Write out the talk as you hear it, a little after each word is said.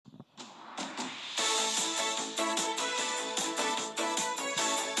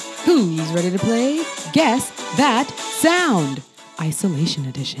Who's ready to play Guess That Sound? Isolation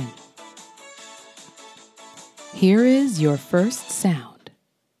Edition. Here is your first sound.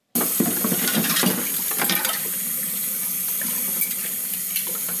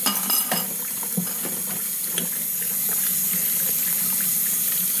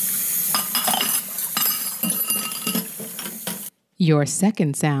 Your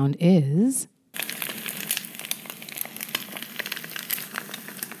second sound is...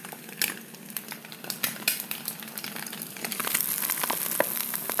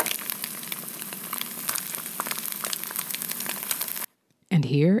 And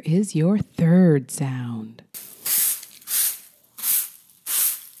here is your third sound.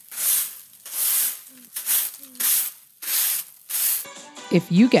 If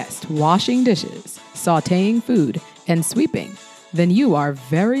you guessed washing dishes, sautéing food, and sweeping, then you are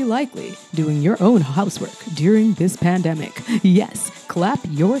very likely doing your own housework during this pandemic. Yes, clap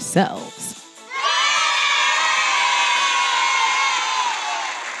yourselves.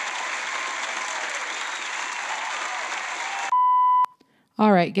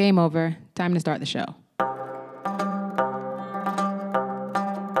 All right, game over. Time to start the show.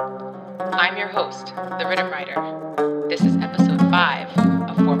 I'm your host, the Rhythm Writer. This is episode 5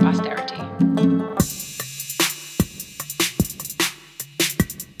 of For Posterity.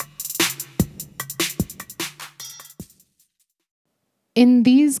 In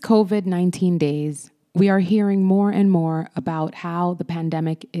these COVID-19 days, we are hearing more and more about how the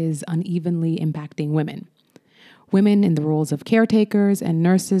pandemic is unevenly impacting women. Women in the roles of caretakers and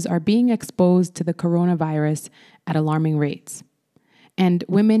nurses are being exposed to the coronavirus at alarming rates. And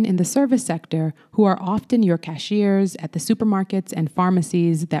women in the service sector, who are often your cashiers at the supermarkets and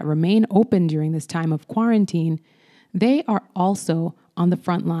pharmacies that remain open during this time of quarantine, they are also on the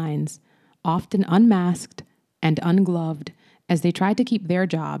front lines, often unmasked and ungloved, as they try to keep their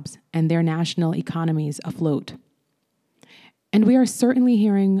jobs and their national economies afloat. And we are certainly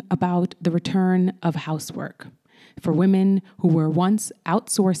hearing about the return of housework for women who were once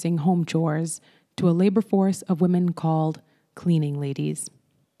outsourcing home chores to a labor force of women called cleaning ladies.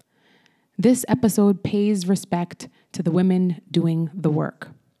 This episode pays respect to the women doing the work.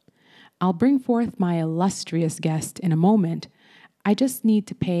 I'll bring forth my illustrious guest in a moment. I just need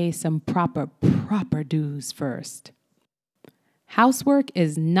to pay some proper dues first. Housework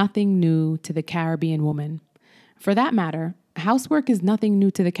is nothing new to the Caribbean woman. For that matter, housework is nothing new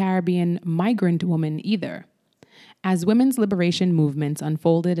to the Caribbean migrant woman either. As women's liberation movements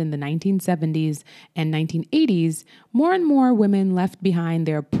unfolded in the 1970s and 1980s, more and more women left behind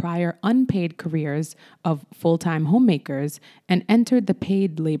their prior unpaid careers of full-time homemakers and entered the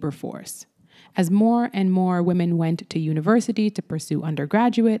paid labor force. As more and more women went to university to pursue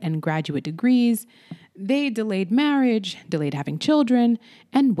undergraduate and graduate degrees, they delayed marriage, delayed having children,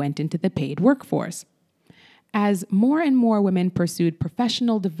 and went into the paid workforce. As more and more women pursued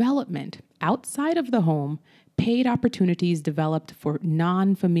professional development outside of the home, paid opportunities developed for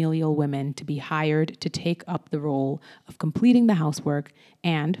non-familial women to be hired to take up the role of completing the housework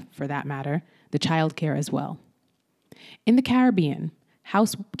and, for that matter, the childcare as well. In the Caribbean,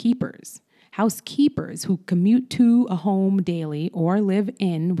 housekeepers who commute to a home daily or live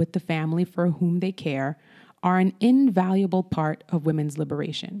in with the family for whom they care are an invaluable part of women's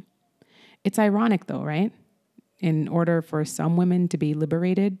liberation. It's ironic though, right? In order for some women to be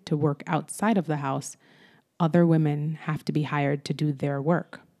liberated to work outside of the house, other women have to be hired to do their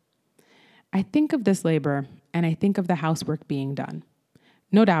work. I think of this labor and I think of the housework being done.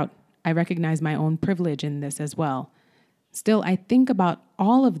 No doubt, I recognize my own privilege in this as well. Still, I think about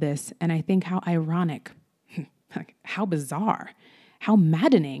all of this and I think how ironic, how bizarre, how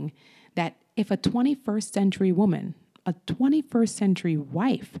maddening that if a 21st century woman, a 21st century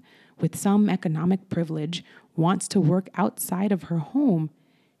wife with some economic privilege wants to work outside of her home,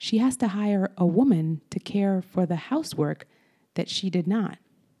 she has to hire a woman to care for the housework that she did not.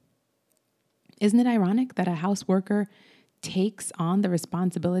 Isn't it ironic that a house worker takes on the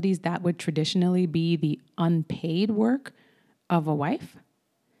responsibilities that would traditionally be the unpaid work of a wife?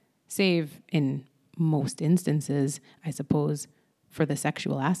 Save in most instances, I suppose, for the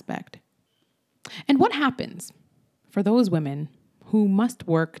sexual aspect. And what happens for those women who must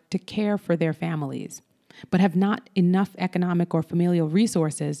work to care for their families, but have not enough economic or familial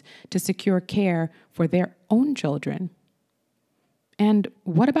resources to secure care for their own children? And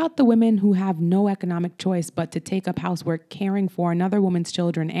what about the women who have no economic choice but to take up housework caring for another woman's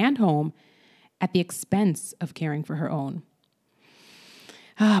children and home at the expense of caring for her own?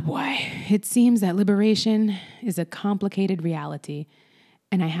 Ah, boy, it seems that liberation is a complicated reality,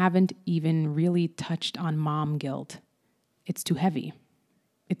 and I haven't even really touched on mom guilt. It's too heavy.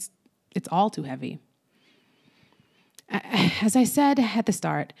 It's all too heavy. As I said at the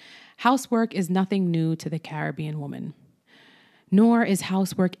start, housework is nothing new to the Caribbean woman. Nor is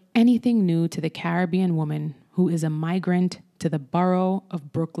housework anything new to the Caribbean woman who is a migrant to the borough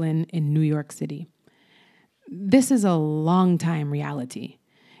of Brooklyn in New York City. This is a long-time reality.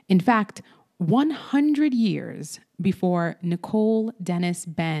 In fact, 100 years before Nicole Dennis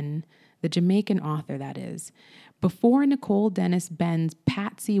Benn, the Jamaican author that is, before Nicole Dennis Benn's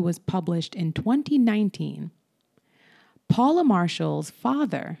Patsy was published in 2019, Paula Marshall's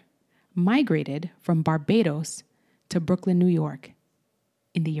father migrated from Barbados to Brooklyn, New York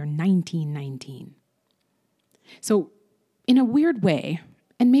in the year 1919. So, in a weird way,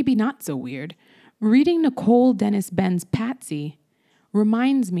 and maybe not so weird, reading Nicole Dennis Benn's Patsy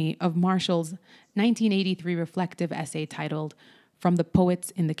reminds me of Marshall's 1983 reflective essay titled From the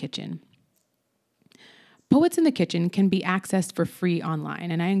Poets in the Kitchen. Poets in the Kitchen can be accessed for free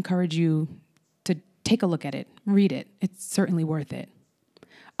online, and I encourage you to take a look at it, read it. It's certainly worth it.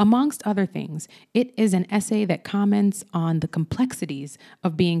 Amongst other things, it is an essay that comments on the complexities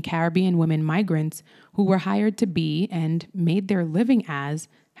of being Caribbean women migrants who were hired to be and made their living as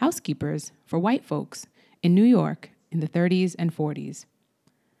housekeepers for white folks in New York in the 30s and 40s.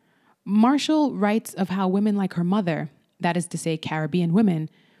 Marshall writes of how women like her mother, that is to say Caribbean women,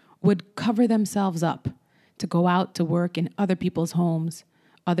 would cover themselves up to go out to work in other people's homes,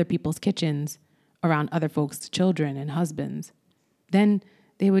 other people's kitchens, around other folks' children and husbands. Then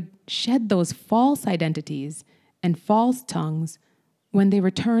they would shed those false identities and false tongues when they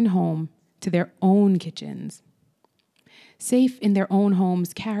return home to their own kitchens. Safe in their own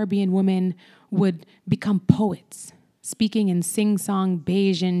homes, Caribbean women would become poets, speaking in sing-song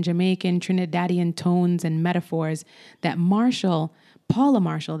Bajan, Jamaican, Trinidadian tones and metaphors that Marshall, Paula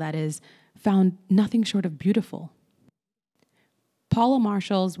Marshall that is, found nothing short of beautiful. Paula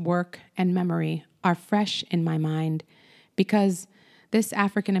Marshall's work and memory are fresh in my mind because this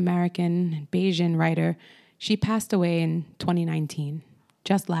African-American Bajan writer, she passed away in 2019,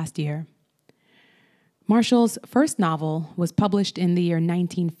 just last year. Marshall's first novel was published in the year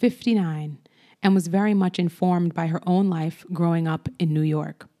 1959 and was very much informed by her own life growing up in New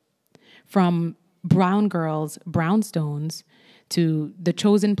York. From Brown Girls, Brownstones, to The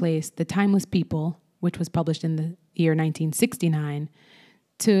Chosen Place, The Timeless People, which was published in the year 1969,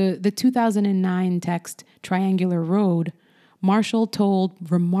 to the 2009 text Triangular Road, Marshall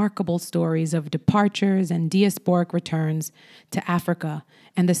told remarkable stories of departures and diasporic returns to Africa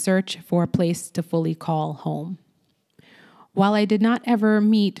and the search for a place to fully call home. While I did not ever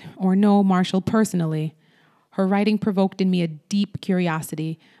meet or know Marshall personally, her writing provoked in me a deep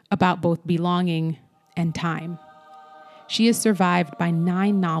curiosity about both belonging and time. She is survived by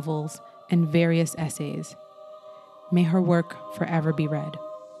 9 novels and various essays. May her work forever be read.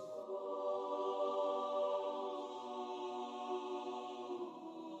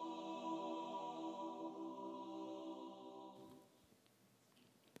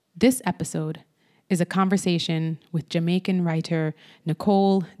 This episode is a conversation with Jamaican writer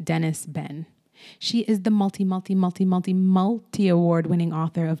Nicole Dennis Benn. She is the multi-award-winning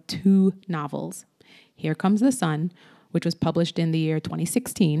author of 2 novels, Here Comes the Sun, which was published in the year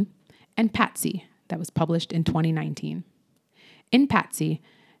 2016, and Patsy, that was published in 2019. In Patsy,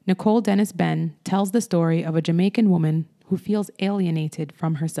 Nicole Dennis Benn tells the story of a Jamaican woman who feels alienated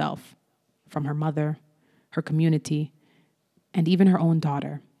from herself, from her mother, her community, and even her own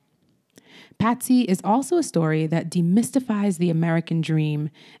daughter. Patsy is also a story that demystifies the American dream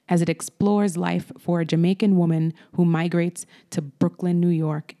as it explores life for a Jamaican woman who migrates to Brooklyn, New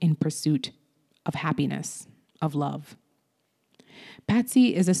York in pursuit of happiness, of love.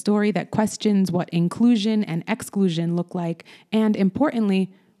 Patsy is a story that questions what inclusion and exclusion look like and,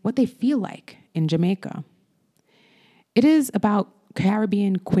 importantly, what they feel like in Jamaica. It is about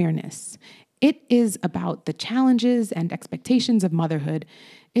Caribbean queerness. It is about the challenges and expectations of motherhood.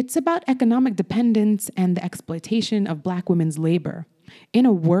 It's about economic dependence and the exploitation of Black women's labor. In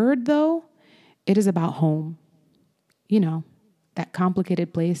a word, though, it is about home. You know, that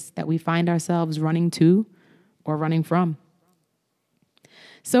complicated place that we find ourselves running to or running from.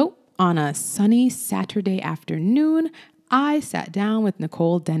 So, on a sunny Saturday afternoon, I sat down with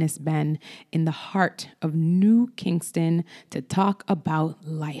Nicole Dennis Benn in the heart of New Kingston to talk about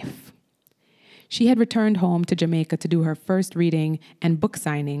life. She had returned home to Jamaica to do her first reading and book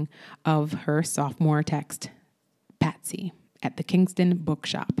signing of her sophomore text, Patsy, at the Kingston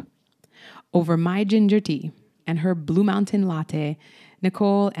Bookshop. Over my ginger tea and her Blue Mountain latte,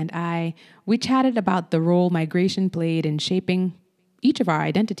 Nicole and we chatted about the role migration played in shaping each of our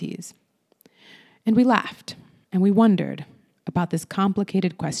identities. And we laughed and we wondered about this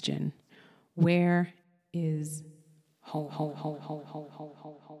complicated question: where is home?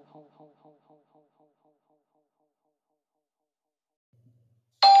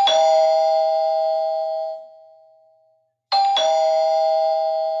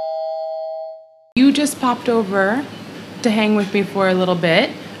 You just popped over to hang with me for a little bit,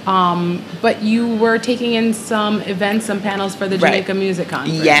 but you were taking in some events, some panels for the Jamaica Music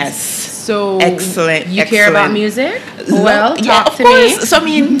Conference. Yes. So excellent. You care about music? Well, yeah, talk of to course. me. So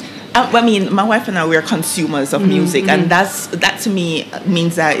I mean, my wife and I, we're consumers of music, and that to me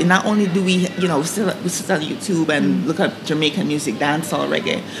means that not only do we sit on YouTube and look at Jamaican music, dancehall,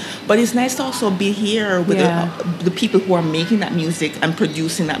 reggae, but it's nice to also be here with the people who are making that music and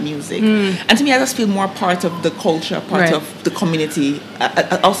producing that music. And to me, I just feel more part of the culture, part of the community,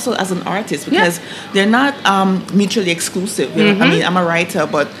 also as an artist, because they're not mutually exclusive. You know? I mean, I'm a writer,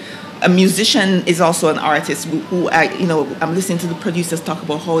 but a musician is also an artist who I'm listening to the producers talk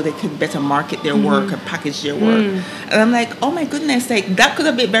about how they could better market their work and package their work. And I'm like, oh my goodness, like that could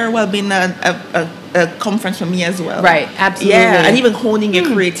have very well been a conference for me as well. Right, absolutely. Yeah, and even honing your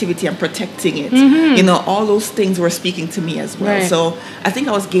creativity and protecting it. You know, all those things were speaking to me as well. Right. So I think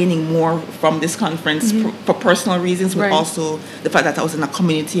I was gaining more from this conference for personal reasons, but also the fact that I was in a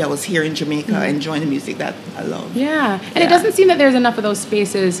community, I was here in Jamaica enjoying the music that I love. Yeah, and it doesn't seem that there's enough of those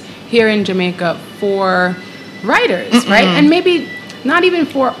spaces here in Jamaica for writers, right? And maybe not even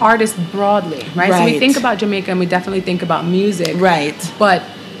for artists broadly, right? So we think about Jamaica and we definitely think about music. Right. But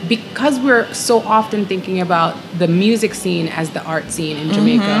because we're so often thinking about the music scene as the art scene in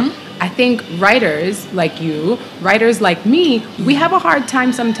Jamaica, I think writers like you, writers like me, we have a hard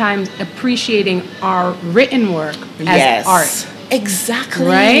time sometimes appreciating our written work as art. Exactly.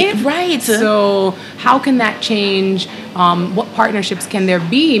 Right. So how can that change? What partnerships can there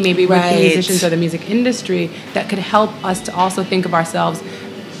be maybe with the musicians or the music industry that could help us to also think of ourselves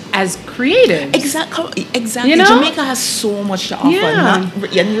as creatives? Exactly. You know? Jamaica has so much to offer.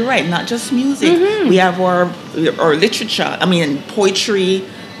 And you're right, not just music. We have our literature. I mean, poetry,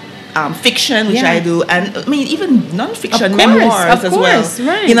 fiction, which I do, and I mean even non-fiction, memoirs as well.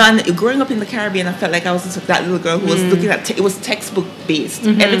 Right. You know, and growing up in the Caribbean, I felt like I was just that little girl who was looking at it was textbook based.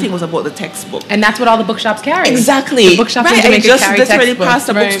 Everything was about the textbook, and that's what all the bookshops carry. Exactly. The bookshops in I Jamaica just carry literally textbooks. passed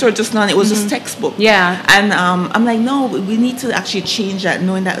a bookstore just now, and it was just textbook. Yeah. And I'm like, no, we need to actually change that,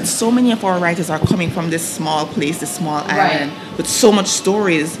 knowing that so many of our writers are coming from this small place, this small island, with so much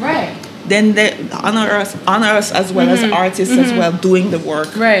stories. Right. Then they honor us as well as artists as well, doing the work,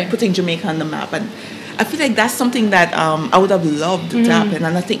 putting Jamaica on the map. And I feel like that's something that I would have loved to happen.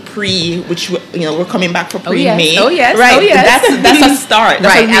 And I think which we're coming back for May. Oh yes, right? Oh yes. That's a start.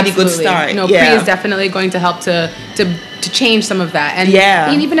 That's a really absolutely. Good start. No, Pre is definitely going to help to change some of that.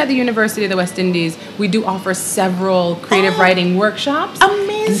 And even at the University of the West Indies, we do offer several creative writing workshops.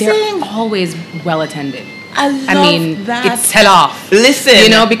 Amazing. And they're always well attended. I love that. It's head off. Listen.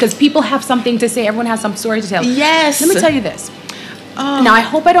 Because people have something to say. Everyone has some story to tell. Yes. Let me tell you this. Now, I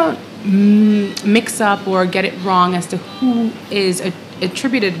hope I don't mix up or get it wrong as to who is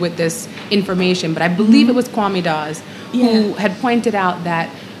attributed with this information, but I believe it was Kwame Dawes who had pointed out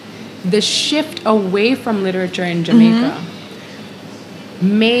that the shift away from literature in Jamaica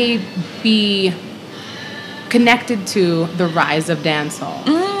may be connected to the rise of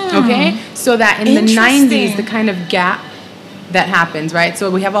dancehall. Okay? So that in the 90s, the kind of gap that happens, right? So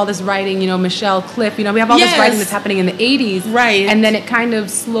we have all this writing, Michelle Cliff, we have all this writing that's happening in the 80s. Right. And then it kind of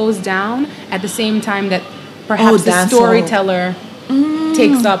slows down at the same time that perhaps the storyteller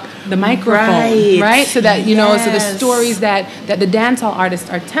takes up the microphone, right? So that, so the stories that the dancehall artists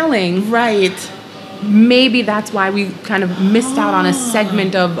are telling. Right. Maybe that's why we kind of missed out on a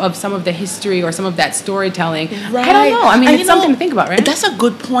segment of some of the history or some of that storytelling. Right. I don't know. I mean, it's something to think about, right? That's a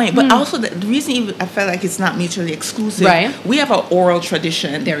good point. But also, the reason I felt like it's not mutually exclusive, we have an oral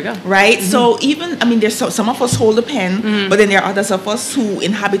tradition. There we go. Right? So there's some of us hold a pen, but then there are others of us who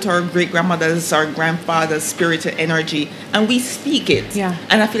inhabit our great-grandmothers, our grandfathers' spiritual energy, and we speak it. Yeah.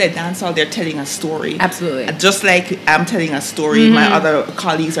 And I feel like dancehall, they're telling a story. Absolutely. Just like I'm telling a story, my other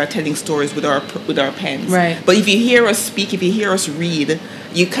colleagues are telling stories with our pens. Right. But if you hear us speak, if you hear us read,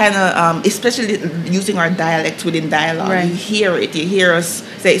 you kind of, especially using our dialect within dialogue, you hear it. You hear us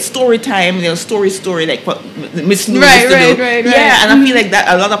say story time, story, like what Miss Lou used to do. Right. Yeah, and I feel like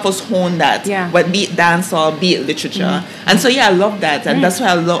that a lot of us hone that. Yeah. But be it dancehall, be it literature. And so, I love that. And that's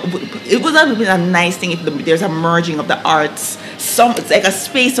why I love, it would have been a nice thing if there's a merging of the arts. It's like a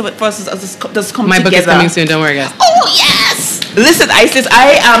space of it for us to just come My together. book is coming soon, don't worry, guys. Oh, yes! Listen, Isis,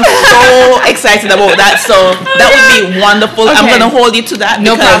 I am so excited about that. So that would be wonderful. Okay. I'm going to hold you to that.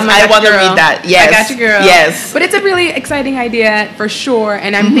 No problem. I want to read that. Yes. I got you, girl. Yes. But it's a really exciting idea for sure.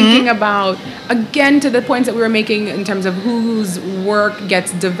 And I'm thinking about, again, to the points that we were making in terms of whose work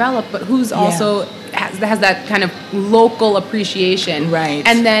gets developed, but who's also has that kind of local appreciation. Right.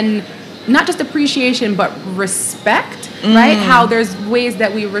 And then not just appreciation, but respect, right? How there's ways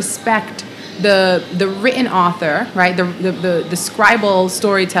that we respect the written author, right? The scribal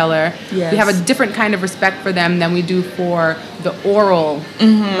storyteller. Yes. We have a different kind of respect for them than we do for the oral,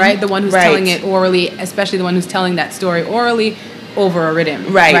 right? The one who's telling it orally, especially the one who's telling that story orally over a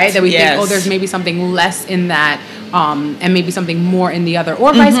rhythm, right? That we think, oh, there's maybe something less in that, and maybe something more in the other,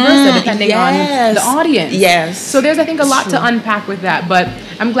 or vice versa, depending on the audience. Yes. So there's, I think, a lot to unpack with that, but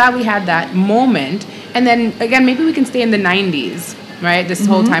I'm glad we had that moment. And then, again, maybe we can stay in the 90s, right? This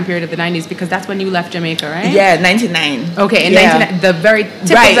whole time period of the 90s, because that's when you left Jamaica, right? Yeah, 99. Okay, in 99, the very tip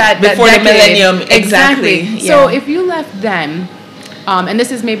of that before that the millennium. Exactly. Yeah. So if you left then, and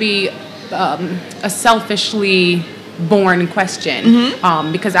this is maybe a selfishly born question,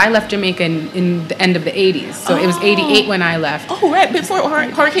 because I left Jamaica in the end of the 80s. So it was 88 when I left. Oh, right. Before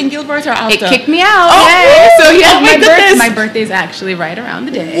Hurricane Gilbert or after? It kicked me out. So my birthday is actually right around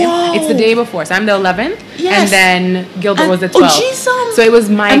the day. Whoa. It's the day before. So I'm the 11th. Yes. And then Gilbert was the 12th. Oh, geez, so it was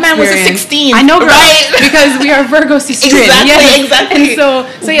my experience. And mine was the 16th. I know, girl, right? because we are Virgo sister. Exactly. And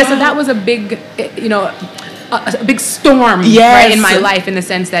so that was a big, a big storm, right, in my life, in the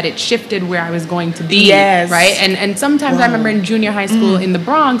sense that it shifted where I was going to be, right? And sometimes I remember in junior high school in the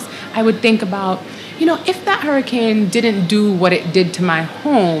Bronx, I would think about, if that hurricane didn't do what it did to my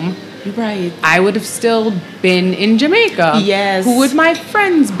home, right, I would have still been in Jamaica. Yes. Who would my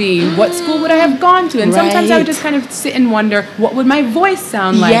friends be? What school would I have gone to? And sometimes I would just kind of sit and wonder, what would my voice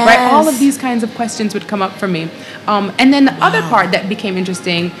sound like, right? All of these kinds of questions would come up for me. And then the other part that became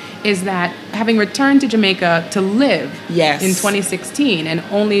interesting is that having returned to Jamaica to live in 2016 and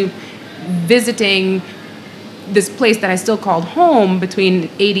only visiting this place that I still called home between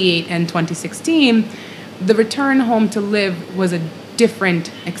 88 and 2016, the return home to live was a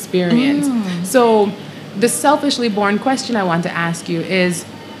different experience. So the selfishly born question I want to ask you is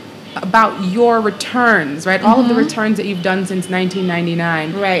about your returns, right? All of the returns that you've done since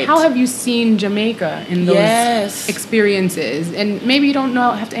 1999. Right. How have you seen Jamaica in those experiences? And maybe you don't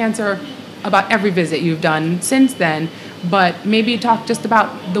have to answer about every visit you've done since then, but maybe talk just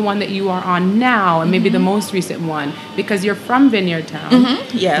about the one that you are on now and maybe the most recent one, because you're from Vineyard Town,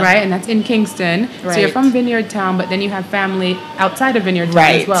 right? And that's in Kingston. Right. So you're from Vineyard Town, but then you have family outside of Vineyard Town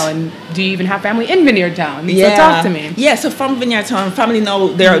as well. And do you even have family in Vineyard Town? So talk to me. Yeah, so from Vineyard Town, family now,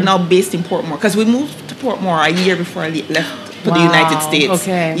 they're now based in Portmore, because we moved to Portmore a year before I left for the United States.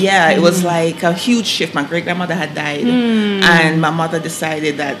 Okay. Yeah, it was like a huge shift. My great-grandmother had died, and my mother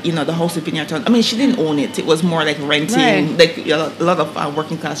decided that, the house in Vineyard Town, I mean, she didn't own it. It was more like renting, like a lot of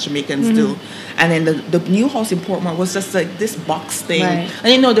working-class Jamaicans do. And then the new house in Portmore was just like this box thing. Right.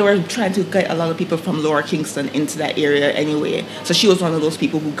 And, they were trying to get a lot of people from Lower Kingston into that area anyway. So she was one of those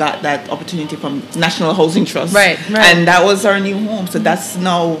people who got that opportunity from National Housing Trust. Right. And that was our new home. So that's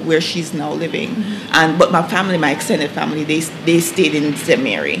now where she's now living. But my family, my extended family, they stayed in St.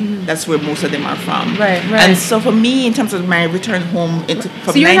 Mary. That's where most of them are from. Right. And so for me, in terms of my return home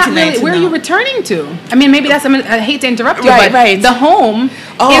from so you're not really, where are you returning to? I mean, maybe that's, I hate to interrupt you, but the home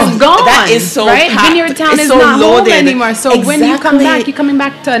is gone. That is so right? Vineyard Town is not loaded. Home anymore. So when you come back, you're coming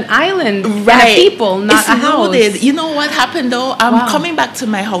back to an island and people, not a house. Loaded. You know what happened though? I'm coming back to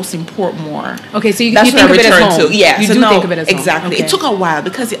my house in Portmore. Okay, so you think of it as home. Yeah, you do think of it as home. Exactly. Okay. It took a while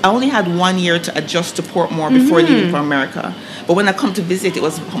because I only had 1 year to adjust to Portmore before leaving for America. But when I come to visit, it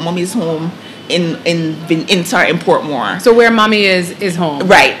was mommy's home in Portmore. So where mommy is home.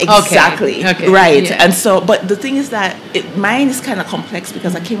 Right, exactly. Okay. Right. Yeah. And so, but the thing is that mine is kind of complex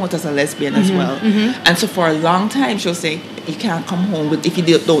because I came out as a lesbian as well. And so for a long time, she'll say, you can't come home if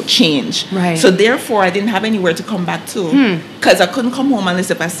you don't change. Right. So therefore, I didn't have anywhere to come back to because I couldn't come home unless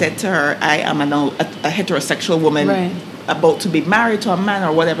if I said to her, I am a heterosexual woman about to be married to a man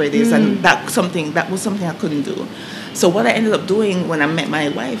or whatever it is. And that was something I couldn't do. So what I ended up doing when I met my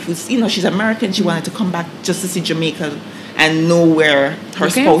wife was, she's American. She wanted to come back just to see Jamaica and know where her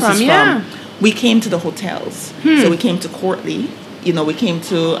spouse is from. We came to the hotels. So we came to Courtly. We came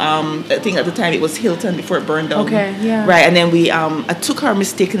to, I think at the time it was Hilton before it burned down. Okay, yeah. Right, and then I took her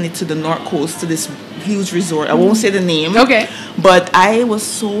mistakenly to the North Coast, to this huge resort. I won't say the name. Okay. But I was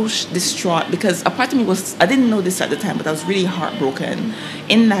so distraught because a part of me I didn't know this at the time, but I was really heartbroken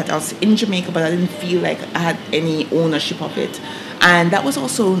in that I was in Jamaica, but I didn't feel like I had any ownership of it. And that was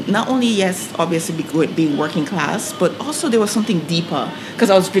also not only, yes, obviously being working class, but also there was something deeper. Because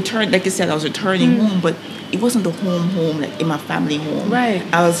I was like you said, I was returning home, but it wasn't the home, like in my family home. Right.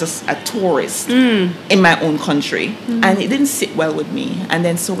 I was just a tourist in my own country. And it didn't sit well with me. And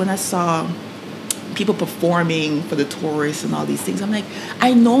then so when I saw people performing for the tourists and all these things, I'm like,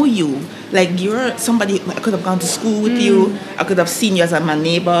 I know you. Like, you're somebody, I could have gone to school with you. I could have seen you as my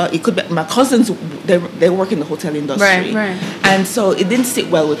neighbor. It could be my cousins, they work in the hotel industry. Right. And so it didn't sit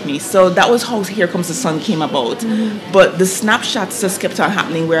well with me. So that was how Here Comes the Sun came about. But the snapshots just kept on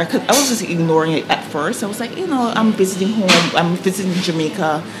happening where I was just ignoring it at first. I was like, I'm visiting home. I'm visiting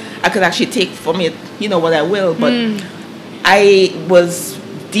Jamaica. I could actually take from it, what I will. But I was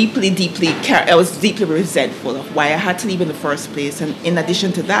deeply resentful of why I had to leave in the first place. And in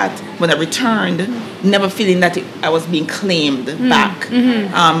addition to that, when I returned, never feeling that I was being claimed back.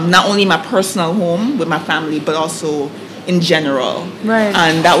 Not only my personal home with my family, but also in general. Right.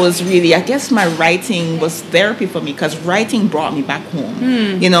 And that was really, I guess my writing was therapy for me, because writing brought me back home.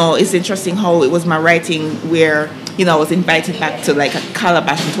 It's interesting how it was my writing where, I was invited back to like a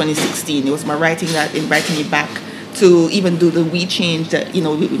Calabash in 2016. It was my writing that invited me back to even do the We Change that, we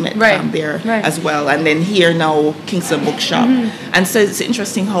met there as well. And then here now, Kingston Bookshop. And so it's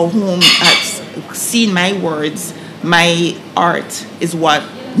interesting how home has seen my words, my art is what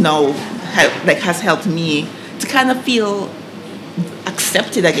now has helped me to kind of feel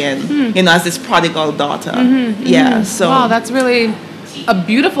accepted again, as this prodigal daughter. Yeah, so. Wow, that's really a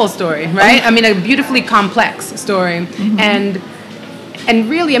beautiful story, right? I mean, a beautifully complex story. And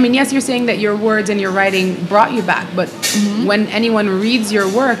really, I mean, yes, you're saying that your words and your writing brought you back, but when anyone reads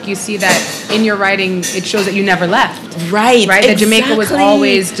your work, you see that in your writing, it shows that you never left. Right. That Jamaica was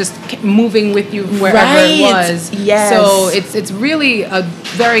always just moving with you wherever it was. Yes. So it's really a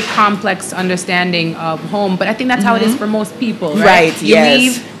very complex understanding of home, but I think that's how it is for most people, right? You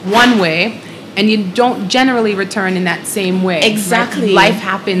leave one way, and you don't generally return in that same way. Exactly. Right? Life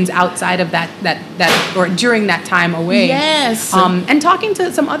happens outside of that or during that time away. Yes. And talking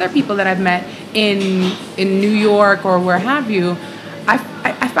to some other people that I've met in New York or where have you,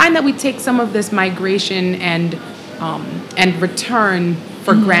 I find that we take some of this migration and return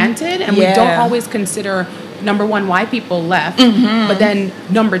for granted, and we don't always consider, number one, why people left, but then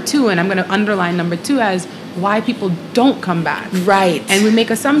number two, and I'm going to underline number two as why people don't come back. Right. And we make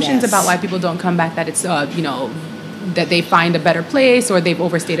assumptions about why people don't come back, that it's, that they find a better place or they've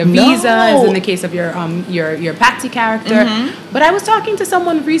overstayed a visa, as in the case of your Patsy character. But I was talking to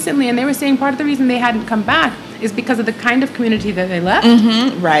someone recently, and they were saying part of the reason they hadn't come back is because of the kind of community that they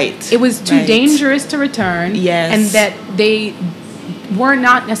left. Right. It was too dangerous to return. Yes. And that they were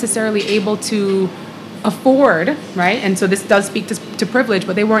not necessarily able to afford, right? And so this does speak to privilege,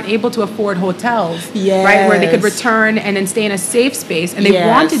 but they weren't able to afford hotels, right? Where they could return and then stay in a safe space, and they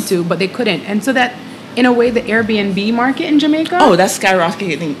wanted to, but they couldn't. And so that, in a way, the Airbnb market in Jamaica. Oh, that's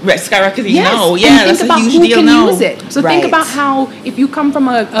skyrocketing now. Yeah, that's think a about huge who deal can now. use it. So think about how, if you come from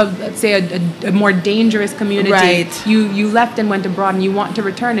let's say a more dangerous community, you left and went abroad, and you want to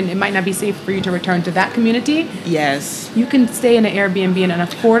return, and it might not be safe for you to return to that community. Yes. You can stay in an Airbnb in an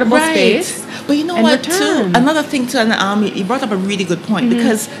affordable space. But you know what, too? Another thing, too, and you brought up a really good point,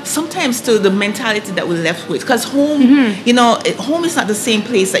 because sometimes, too, the mentality that we left with, because home, home is not the same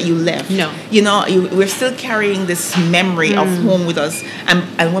place that you left. No. We're still carrying this memory of home with us,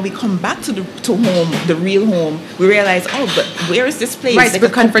 and when we come back to home, the real home, we realize, but where is this place? Right, like the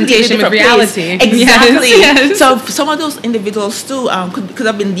confrontation with reality. Exactly. Yes. So some of those individuals too could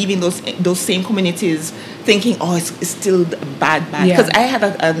have been leaving those same communities, thinking, it's still bad. Because I had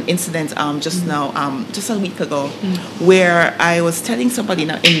an incident just a week ago, where I was telling somebody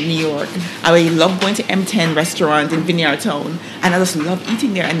in New York, I love going to M10 restaurant in Vineyard Town, and I just love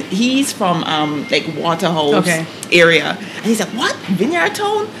eating there. And he's from Waterhouse area, and he's like, "What, Vineyard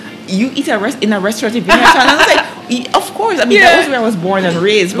Town? You eat in a restaurant in Vineyard Town?" And I was like, "Of course. I mean, that was where I was born and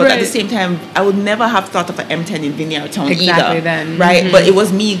raised, but at the same time, I would never have thought of an M10 in Vineyard Town either." Then. Right? But it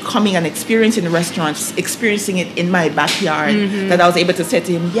was me coming and experiencing the restaurant, experiencing it in my backyard, that I was able to say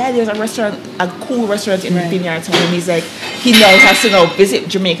to him, there's a cool restaurant in Vineyard Town. And he's like, he has to visit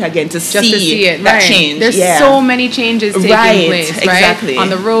Jamaica again to see it. That change. There's so many changes taking place, right? Exactly. On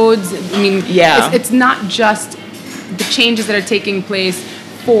the roads. I mean, it's not just the changes that are taking place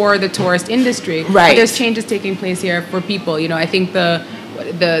for the tourist industry. But there's changes taking place here for people. I think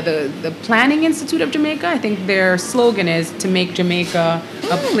the Planning Institute of Jamaica. I think their slogan is to make Jamaica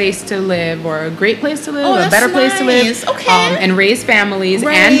a place to live, or a great place to live, or a better place to live, and raise families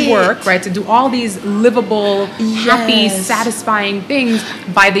and work, right? To do all these livable, happy, satisfying things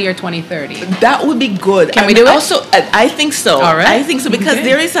by the year 2030. That would be good. Can we do it? Also, I think so. All right. I think so, because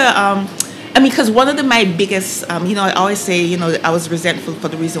there is because one of my biggest, I always say, I was resentful for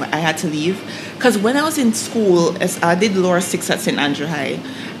the reason I had to leave. Because when I was in school, I did Lower 6 at St. Andrew High,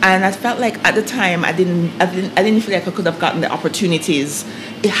 and I felt like at the time I didn't feel like I could have gotten the opportunities.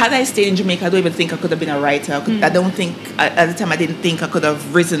 Had I stayed in Jamaica, I don't even think I could have been a writer. I don't think, at the time I didn't think I could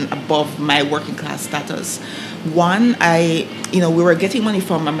have risen above my working class status. One, we were getting money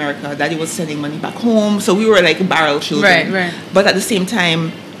from America. Daddy was sending money back home, so we were like barrel children. Right. But at the same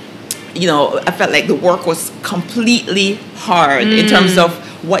time, I felt like the work was completely hard in terms of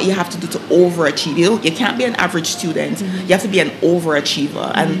what you have to do to overachieve. You can't be an average student. You have to be an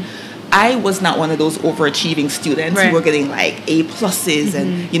overachiever. And I was not one of those overachieving students who were getting like A pluses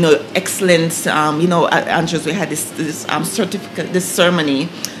and, excellence. At Andrews, we had this certificate, this ceremony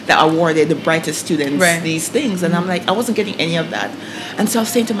that awarded the brightest students these things. And I'm like, I wasn't getting any of that. And so I was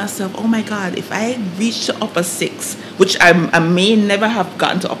saying to myself, oh my God, if I reached to upper 6, which I may never have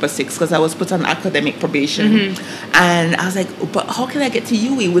gotten to upper 6 because I was put on academic probation. And I was like, but how can I get to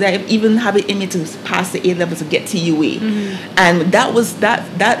UWE? Would I even have it in me to pass the A level to get to UWE? And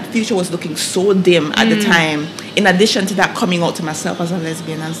that future was looking so dim at the time. In addition to that, coming out to myself as a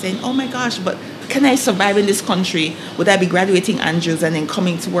lesbian and saying, oh my gosh, but can I survive in this country? Would I be graduating Andrews and then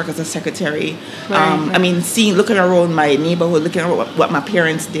coming to work as a secretary? Looking around my neighborhood, looking at what my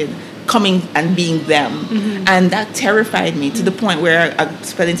parents did, coming and being them. And that terrified me to the point where I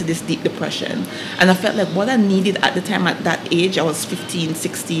fell into this deep depression. And I felt like what I needed at the time, at that age, I was 15,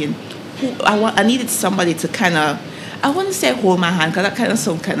 16, I needed somebody to kind of, I want to say hold my hand, because that kind of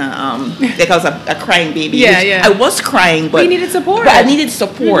sounds kind of like I was a crying baby. I was crying, but you needed support. But I needed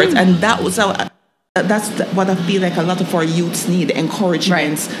support, and that was how. That's what I feel like a lot of our youths need,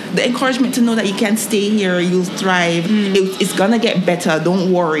 encouragement. The encouragement to know that you can stay here, you'll thrive, it's gonna get better,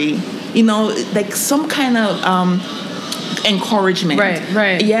 don't worry. Like some kind of encouragement.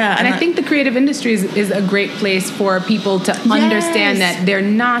 Right. Yeah. And I think the creative industry is a great place for people to understand that they're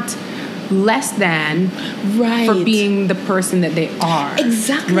not less than for being the person that they are.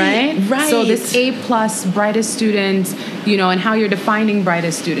 Exactly. Right? So this A+ brightest students, and how you're defining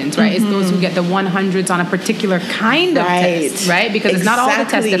brightest students, right? It's those who get the 100s on a particular kind of test, right? Because it's not all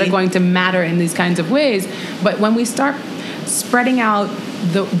the tests that are going to matter in these kinds of ways. But when we start spreading out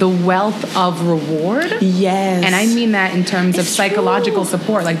the wealth of reward. Yes. And I mean that in terms of psychological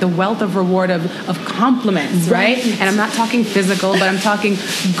support, like the wealth of reward of compliments, right? And I'm not talking physical, but I'm talking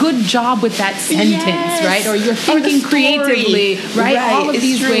good job with that sentence, right? Or you're thinking creatively, right? All of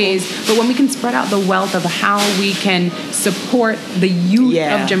these ways. But when we can spread out the wealth of how we can support the youth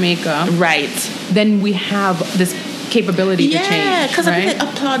of Jamaica, then we have this capability to change. Yeah, because I feel like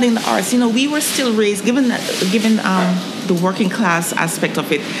applauding the arts. We were still raised, given the working class aspect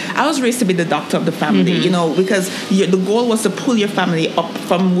of it. I was raised to be the doctor of the family, because the goal was to pull your family up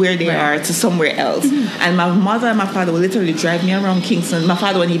from where they are to somewhere else. And my mother and my father would literally drive me around Kingston. My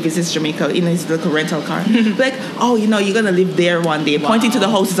father, when he visits Jamaica in his little rental car, like, oh, you're gonna live there one day, pointing to the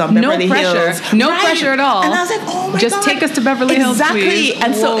houses on Beverly Hills. No pressure at all. And I was like, oh my God. Just take us to Beverly Hills, please.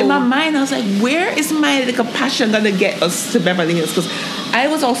 And so in my mind, I was like, where is my passion gonna get us to Beverly Hills? Because I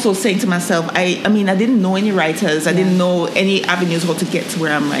was also saying to myself, I didn't know any writers. I didn't know any avenues how to get to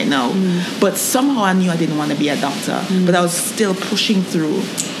where I am right now. But somehow I knew I didn't want to be a doctor. But I was still pushing through.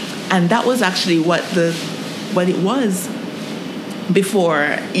 And that was actually what it was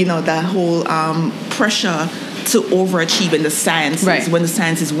before, that whole pressure to overachieve in the sciences when the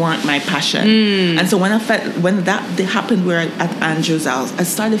sciences weren't my passion. And so when that happened where at Andrews, I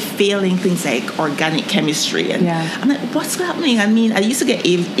started failing things like organic chemistry, and I'm like, what's happening? I used to get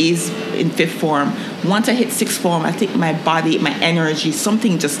A's in 5th form. Once I hit 6th form, I think my body, my energy,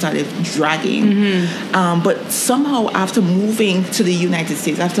 something just started dragging. But somehow after moving to the United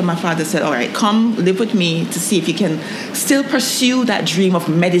States, after my father said, all right, come live with me to see if you can still pursue that dream of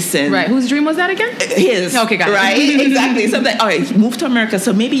medicine. Right. Whose dream was that again? His. Okay, got it. Right? Exactly. So I'm like, all right, move to America.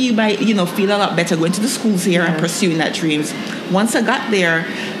 So maybe you might, feel a lot better going to the schools here and pursuing that dreams. Once I got there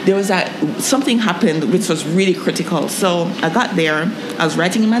was something happened which was really critical. So I got there, I was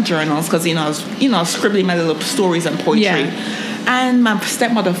writing in my journals because, I was scribbling my little stories and poetry. And my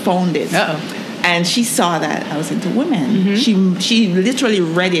stepmother found it. And she saw that I was into women. She literally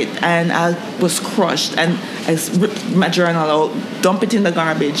read it, and I was crushed. And I my journal out, dump it in the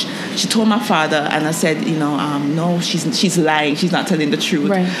garbage. She told my father, and I said, no, she's lying. She's not telling the truth.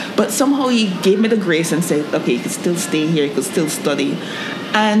 Right. But somehow he gave me the grace and said, okay, you could still stay here, you could still study.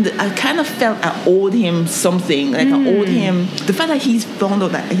 And I kind of felt I owed him something. Like I owed him the fact that he's found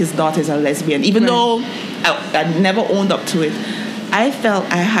out that his daughter is a lesbian, even though I never owned up to it. I felt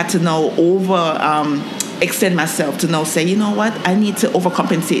I had to now extend myself to now say, you know what, I need to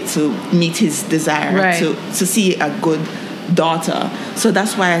overcompensate to meet his desire to see a good daughter. So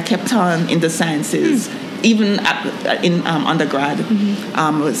that's why I kept on in the sciences. Even in undergrad,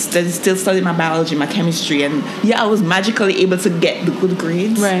 I was still studying my biology, my chemistry, and I was magically able to get the good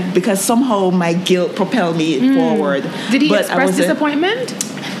grades because somehow my guilt propelled me forward. Did he express disappointment?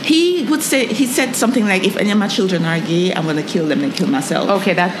 He said something like, if any of my children are gay, I'm going to kill them and kill myself.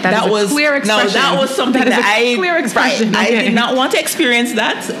 Okay, that was a clear expression. No, that was something clear expression. I did not want to experience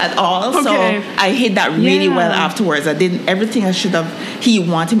that at all. Okay. So I hid that really well afterwards. I did everything I should have. He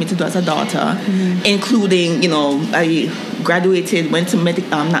wanted me to do as a daughter, including, I graduated, went to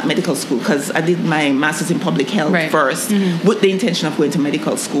not medical school, because I did my master's in public health first with the intention of going to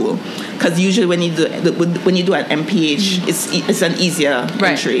medical school. Because usually when you do an MPH, it's an easier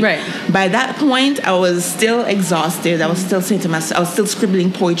entry. Right. By that point, I was still exhausted. I was still saying to myself, I was still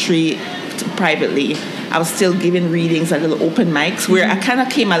scribbling poetry privately. I was still giving readings at little open mics where I kind of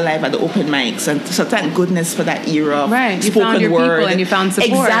came alive at the open mics. And so thank goodness for that era of you found your word. People and you found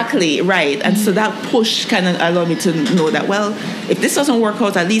support. Exactly, right. And so that push kind of allowed me to know that, well, if this doesn't work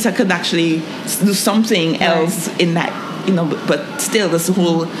out, at least I could actually do something else in that. But still, this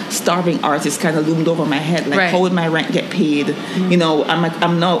whole starving artist kind of loomed over my head. Like, how would my rent get paid?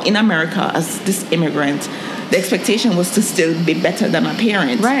 I'm now in America as this immigrant. The expectation was to still be better than my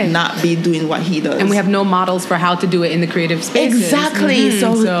parents, not be doing what he does. And we have no models for how to do it in the creative spaces. Exactly.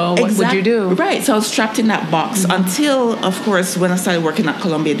 So what would you do? Right. So I was trapped in that box until, of course, when I started working at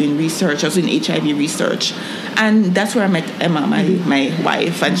Columbia doing research. I was doing HIV research. And that's where I met Emma, my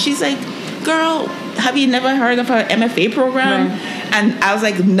wife. And she's like, girl, have you never heard of an MFA program? And I was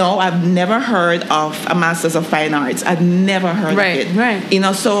like, no, I've never heard of a Master's of Fine Arts. I've never heard of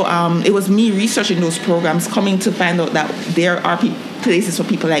it. So it was me researching those programs, coming to find out that there are places for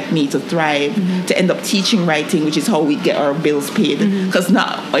people like me to thrive, to end up teaching writing, which is how we get our bills paid. Because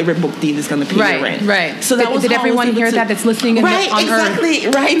not every book deal is going to pay your rent. Right. So did everyone hear that that's listening on exactly,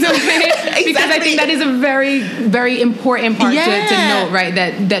 Earth? Right. Because I think that is a very, very important part to note, right?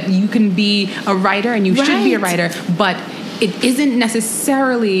 That you can be a writer and you should be a writer, but it isn't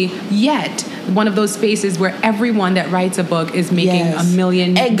necessarily yet one of those spaces where everyone that writes a book is making $1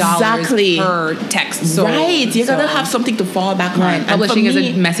 million per text. So, you gotta have something to fall back on. Publishing is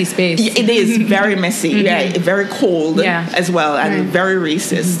a messy space. It is very messy, very cold as well, and very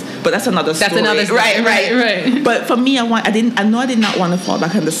racist. But that's another story. That's another story. Right. But for me, I did not want to fall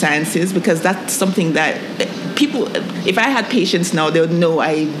back on the sciences, because that's something that people, if I had patients now, they would know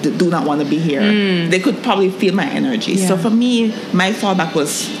I do not want to be here. They could probably feel my energy. So for me, my fallback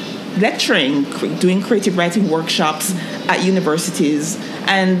was lecturing, doing creative writing workshops at universities,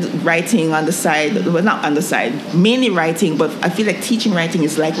 and writing on the side. Well, not on the side, mainly writing, but I feel like teaching writing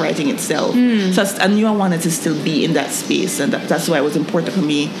is like writing itself. So I knew I wanted to still be in that space, and that's why it was important for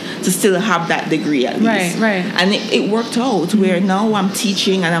me to still have that degree at least. Right. And it worked out where now I'm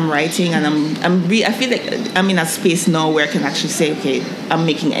teaching and I'm writing, and I feel like I'm in a space now where I can actually say, okay, I'm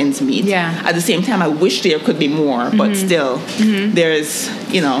making ends meet. At the same time, I wish there could be more, but still, there's,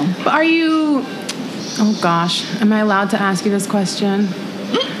 But are you? Oh gosh, am I allowed to ask you this question?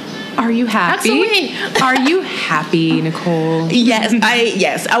 Are you happy? Absolutely. Are you happy, Nicole?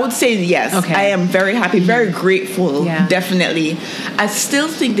 Yes, I would say yes. Okay. I am very happy, very grateful, definitely. I still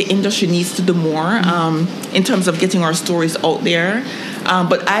think the industry needs to do more in terms of getting our stories out there.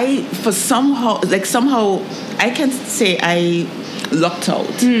 But somehow I can say I lucked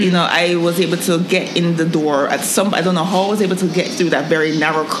out. I was able to get in the door at I don't know how I was able to get through that very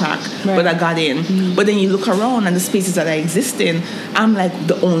narrow crack, but I got in. But then you look around and the spaces that I exist in, I'm like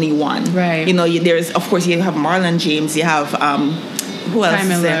the only one. Right. There's, of course, you have Marlon James, you have who else?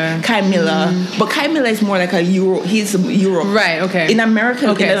 Kai Miller. But Kai Miller is more like he's Europe. Right, okay. In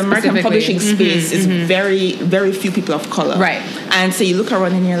American publishing space, is very, very few people of color. Right. And so you look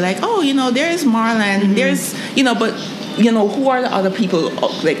around and you're like, oh, there's Marlon, there's, but who are the other people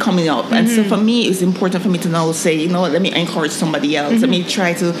like coming up? And so for me, it's important for me to now say, let me encourage somebody else. Let me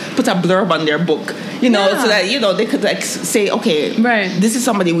try to put a blurb on their book, so that, they could like say, okay, this is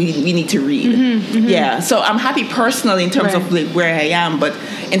somebody we need to read. So I'm happy personally in terms of like where I am, but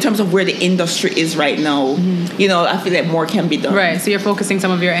in terms of where the industry is right now, you know, I feel like more can be done. Right. So you're focusing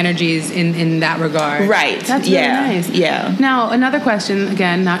some of your energies in that regard. Right. That's really nice. Yeah. Now, another question,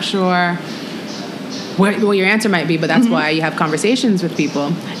 again, not sure what your answer might be, but that's why you have conversations with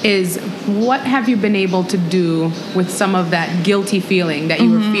people, is what have you been able to do with some of that guilty feeling that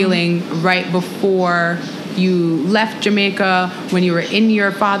you were feeling right before you left Jamaica, when you were in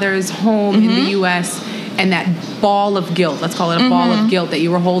your father's home in the U.S., and that ball of guilt, let's call it a ball of guilt that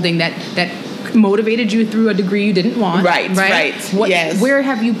you were holding that motivated you through a degree you didn't want. Right. Yes. Where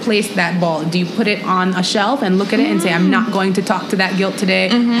have you placed that ball? Do you put it on a shelf and look at it and say, I'm not going to talk to that guilt today?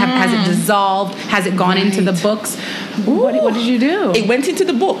 Has it dissolved? Has it gone into the books? What did you do? It went into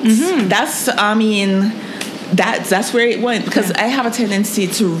the books. That's where it went, because I have a tendency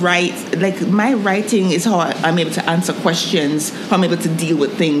to write, like my writing is how I'm able to answer questions, how I'm able to deal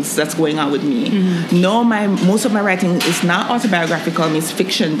with things that's going on with me. No, most of my writing is not autobiographical, it's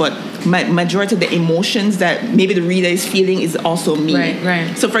fiction, but my majority of the emotions that maybe the reader is feeling is also me.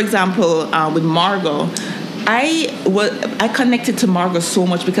 Right. So for example, with Margot, I connected to Margot so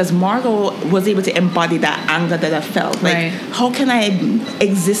much because Margot was able to embody that anger that I felt. Like, how can I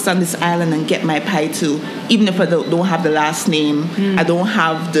exist on this island and get my pie too, even if I don't have the last name, I don't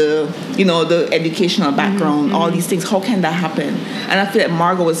have the educational background, all these things. How can that happen? And I feel like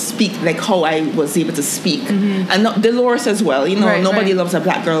Margot would speak like how I was able to speak, and Dolores as well. Nobody loves a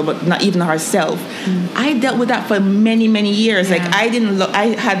black girl, but not even herself. I dealt with that for many, many years. Like I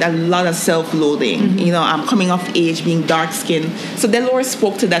had a lot of self-loathing. I'm coming off age, being dark skinned. So Dolores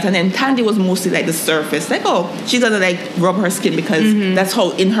spoke to that, and then Tandy was mostly like the surface, like, oh, she's gonna like rub her skin because that's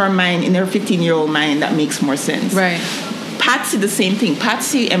how in her mind, in her 15-year-old mind, that makes more sense. Right. Patsy, the same thing.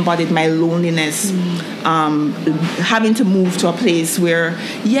 Patsy embodied my loneliness, having to move to a place where,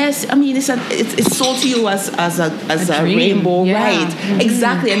 yes, I mean, it's sold to you as a rainbow, right?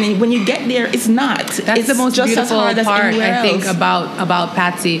 Exactly. And then when you get there, it's not. That's the most just beautiful as hard part, as I think, else. about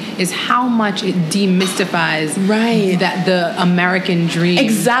Patsy, is how much it demystifies that the American dream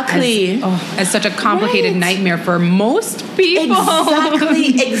as such a complicated nightmare for most people.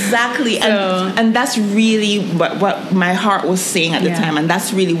 Exactly. And that's really what my heart was saying at the time, and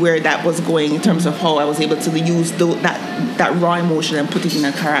that's really where that was going in terms of how I was able to use that raw emotion and put it in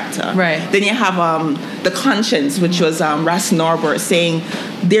a character. Right. Then you have The Conscience, which was Ras Norbert saying,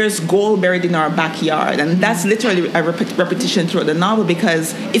 there's gold buried in our backyard, and that's literally a repetition throughout the novel,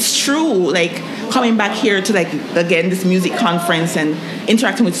 because it's true. Like coming back here to again this music conference and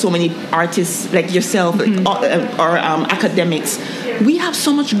interacting with so many artists like yourself, or academics, we have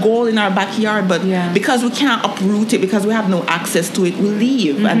so much gold in our backyard, but because we can't uproot it, because we have no access to it, we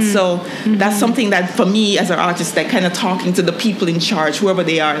leave. And so that's something that for me as an artist, like kind of talking to the people in charge, whoever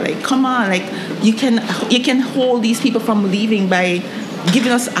they are, like, come on, like you can hold these people from leaving by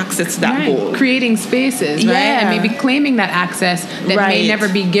giving us access to that goal. Creating spaces, right? And maybe claiming that access that may never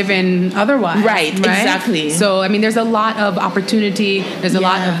be given otherwise. Right, exactly. So, I mean, there's a lot of opportunity, there's a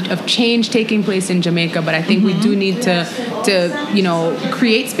lot of change taking place in Jamaica, but I think we do need to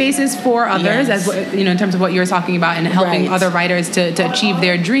create spaces for others, as in terms of what you're talking about, and helping other writers to achieve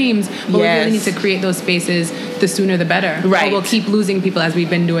their dreams. But we really need to create those spaces, the sooner the better. Right. Or we'll keep losing people, as we've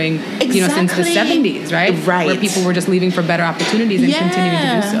been doing, since the 70s, right? Right. Where people were just leaving for better opportunities and continuing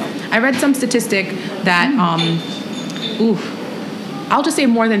to do so. I read some statistic that, I'll just say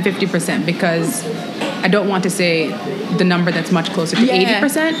more than 50%, because I don't want to say the number that's much closer to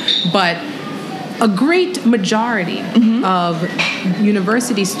 80%, but a great majority of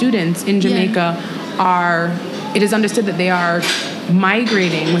university students in Jamaica it is understood that they are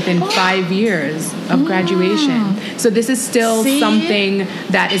migrating within 5 years of graduation. So this is still something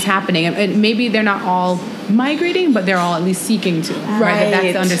that is happening. And maybe they're not all migrating, but they're all at least seeking to. Right.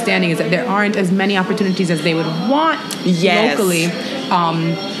 That's the understanding, is that there aren't as many opportunities as they would want locally.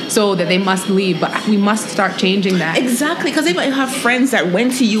 So that they must leave, but we must start changing that. Exactly, because I have friends that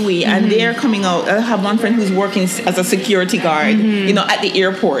went to UE and they're coming out. I have one friend who's working as a security guard, at the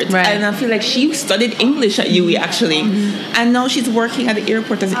airport, and I feel like she studied English at UE actually, and now she's working at the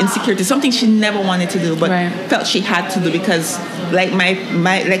airport as in security, something she never wanted to do, but felt she had to do because, like my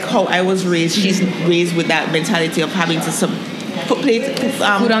like how I was raised, she's raised with that mentality of having to put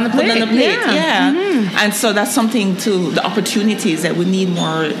food on the plate. And so that's something too, the opportunities that we need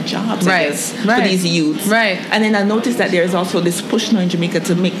more jobs, I guess, for these youths. Right. And then I noticed that there's also this push now in Jamaica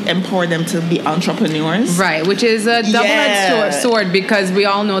to empower them to be entrepreneurs. Right, which is a double-edged sword, because we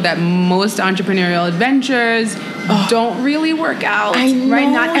all know that most entrepreneurial adventures don't really work out. I know. Right?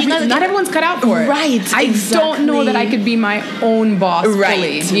 Not everyone's cut out for it. Right. I don't know that I could be my own boss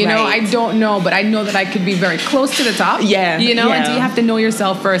fully. You know, I don't know, but I know that I could be very close to the top. Yeah. You know, and so you have to know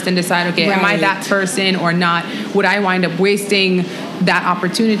yourself first and decide, okay, am I that person or not? Would I wind up wasting that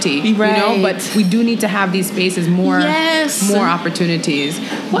opportunity? Right. You know, but we do need to have these spaces more opportunities.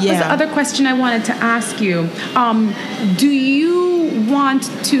 What was the other question I wanted to ask you? Do you want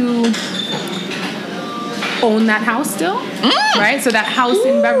to own that house still? Right? So that house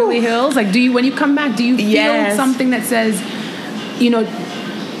in Beverly Hills, like, when you come back, do you feel something that says, you know,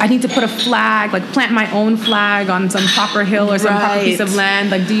 I need to put a flag, like plant my own flag on some proper hill or some proper piece of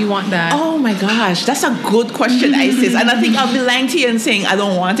land? Like, do you want that? Oh my gosh, that's a good question, Isis. And I think I'll be lying to you and saying I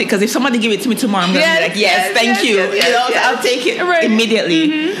don't want it, because if somebody give it to me tomorrow, I'm going to be like, thank you. I'll take it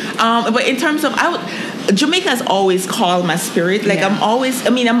immediately. But in terms of, Jamaica has always called my spirit. Like I'm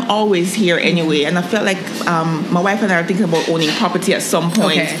always here anyway. And I felt like my wife and I are thinking about owning property at some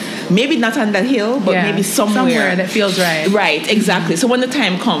point. Okay. Maybe not on that hill, but maybe somewhere that feels right. Right, exactly. So when the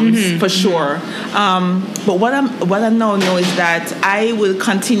time comes, for sure. But what I now know is that I will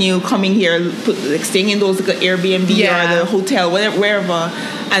continue coming here, staying in those Airbnb or the hotel, wherever.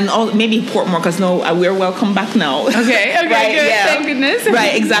 And maybe Portmore, because we're welcome back now. Okay, right, good. Yeah. Thank goodness.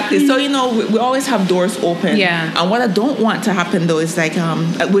 Right, exactly. So, we always have doors open. Yeah. And what I don't want to happen, though, is like,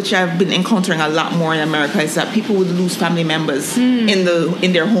 which I've been encountering a lot more in America, is that people would lose family members in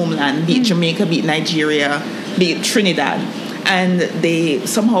their homeland, be it Jamaica, be it Nigeria, be it Trinidad. And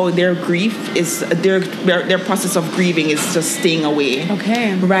their grief is, their process of grieving is just staying away.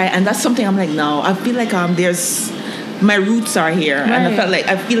 Okay. Right, and that's something I'm like, no, I feel like my roots are here, and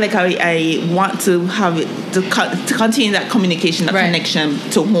I feel like I want to have it to continue that communication, that connection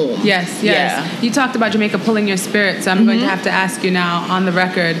to home. Yes. Yeah. You talked about Jamaica pulling your spirit, so I'm going to have to ask you now on the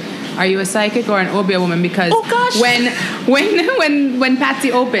record: are you a psychic or an Obia woman? Because when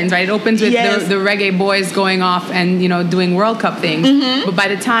Patsy opens, right, it opens with the reggae boys going off and doing World Cup things. But by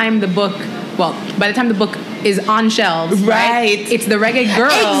the time the book is on shelves, right? It's the reggae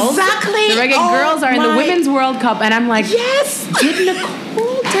girls. Exactly. The reggae girls are in the Women's World Cup, and I'm like, yes. Did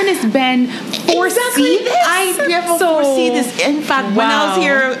Nicole Dennis Ben foresee this? I never foresee this. In fact, when I was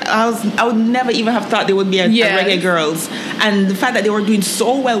here, I would never even have thought there would be a reggae girls. And the fact that they were doing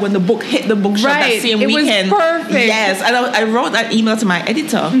so well when the book hit the bookshop that same weekend. It was perfect. Yes. And I wrote that email to my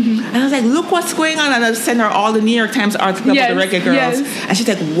editor. And I was like, look what's going on. And I sent her all the New York Times articles about the reggae girls. And she's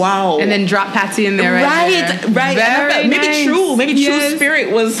like, wow. And then drop Patsy in there right there. Right. Maybe True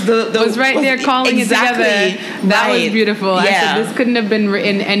Spirit was was right there calling it together. That was beautiful. I said, this couldn't have been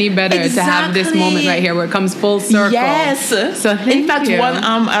written any better to have this moment right here where it comes full circle. Yes. So in fact,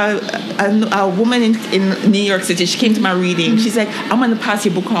 a woman in New York City, she came to my reading. She's like, I'm going to pass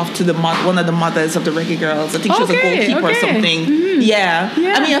your book off to one of the mothers of the reggae girls. I think she was a goalkeeper or something. Yeah.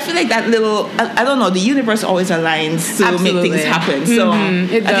 I mean, I feel like that little, I don't know, the universe always aligns to make things happen. So I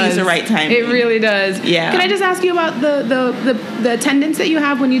think it's the right time. It really does. Yeah. Can I just ask you about the attendance that you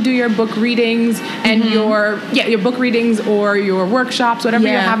have when you do your book readings and your book readings or your workshops, whatever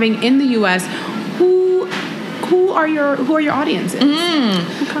you're having in the U.S.? Who are your audiences?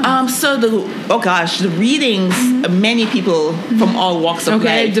 So the readings, many people from all walks of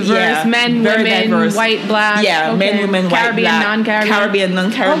life. Diverse, men, women, diverse. White, black. Yeah, men, women, Caribbean, white, black, Caribbean,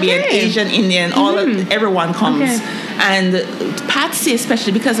 non-Caribbean, Asian, Indian, everyone comes. And Patsy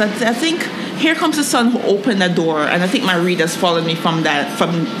especially, because I think Here Comes the Sun who opened that door, and I think my readers followed me from that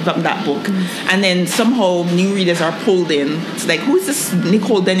book. And then somehow new readers are pulled in. It's like, who is this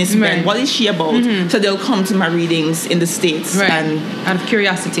Nicole Dennis Ben? What is she about? So they'll come to my readings in the States. And out of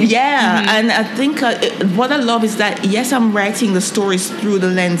curiosity. Yeah, and I think what I love is that, yes, I'm writing the stories through the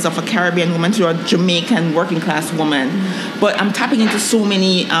lens of a Caribbean woman, through a Jamaican working class woman, but I'm tapping into so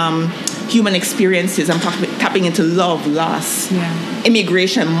many human experiences. I'm tapping into love, loss,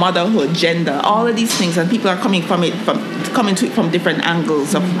 immigration, motherhood, gender, all of these things, and people are coming to it from different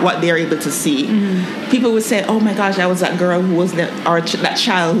angles of what they're able to see. People would say, "Oh my gosh, I was that girl who was that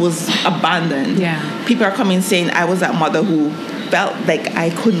child who was abandoned." People are coming saying, "I was that mother who felt like I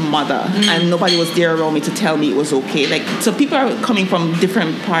couldn't mother, and nobody was there around me to tell me it was okay." Like, so people are coming from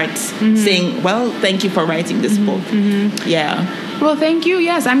different parts saying, "Well, thank you for writing this book." Yeah. Well, thank you.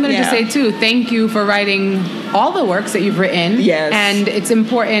 Yes, I'm going to just say, too, thank you for writing all the works that you've written. Yes. And it's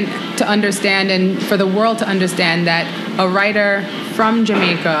important to understand, and for the world to understand, that a writer from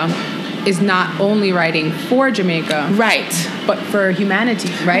Jamaica is not only writing for Jamaica, but for humanity,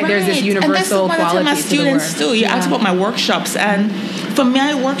 right? There's this universal quality to the work. And that's what I tell my students, too. You asked about my workshops, and for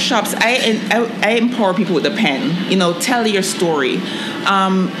my workshops, I empower people with the pen. Tell your story.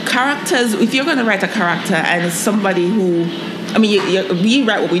 Characters, if you're going to write a character and it's somebody who, I mean, we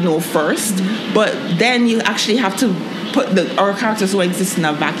write what we know first, but then you actually have to put our characters who exist in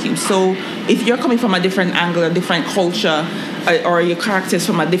a vacuum. So if you're coming from a different angle, a different culture, or your characters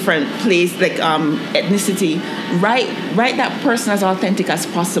from a different place, like ethnicity, write that person as authentic as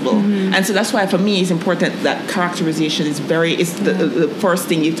possible. And so that's why for me it's important that characterization is the first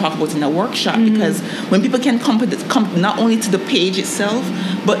thing you talk about in a workshop, because when people can come not only to the page itself,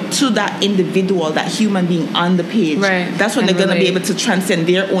 but to that individual, that human being on the page, that's when they're going to be able to transcend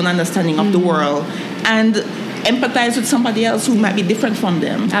their own understanding of the world and empathize with somebody else who might be different from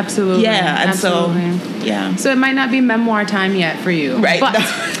them. Absolutely. Yeah, and so it might not be memoir time yet for you. Right. But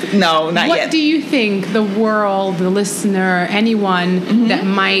no, not yet. What do you think the world, the listener, anyone that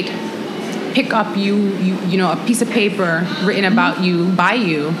might pick up you know, a piece of paper written about you by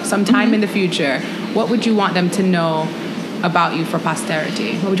you sometime in the future, what would you want them to know about you for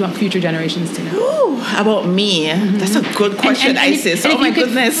posterity? What would you want future generations to know? Ooh, about me? That's a good question, Isis. And oh my if you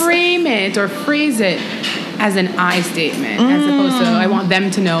goodness. could frame it or phrase it as an I statement, as opposed to I want them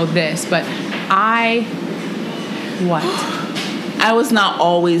to know this, but I what? I was not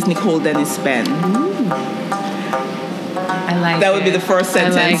always Nicole Dennis Ben. I like that would be the first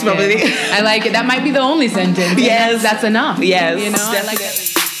sentence, probably. I like it. That might be the only sentence. Yes, that's enough. Yes, you know, definitely. I like it.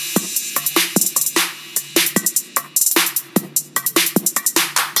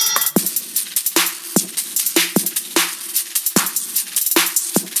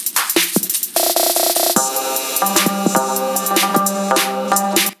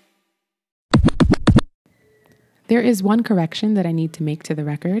 There is one correction that I need to make to the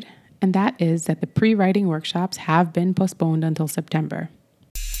record, and that is that the pre-writing workshops have been postponed until September.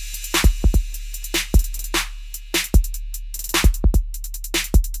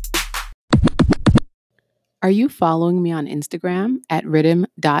 Are you following me on Instagram at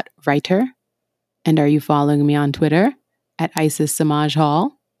rhythm.writer? And are you following me on Twitter at Isis Samaj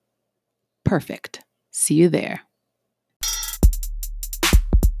Hall? Perfect. See you there.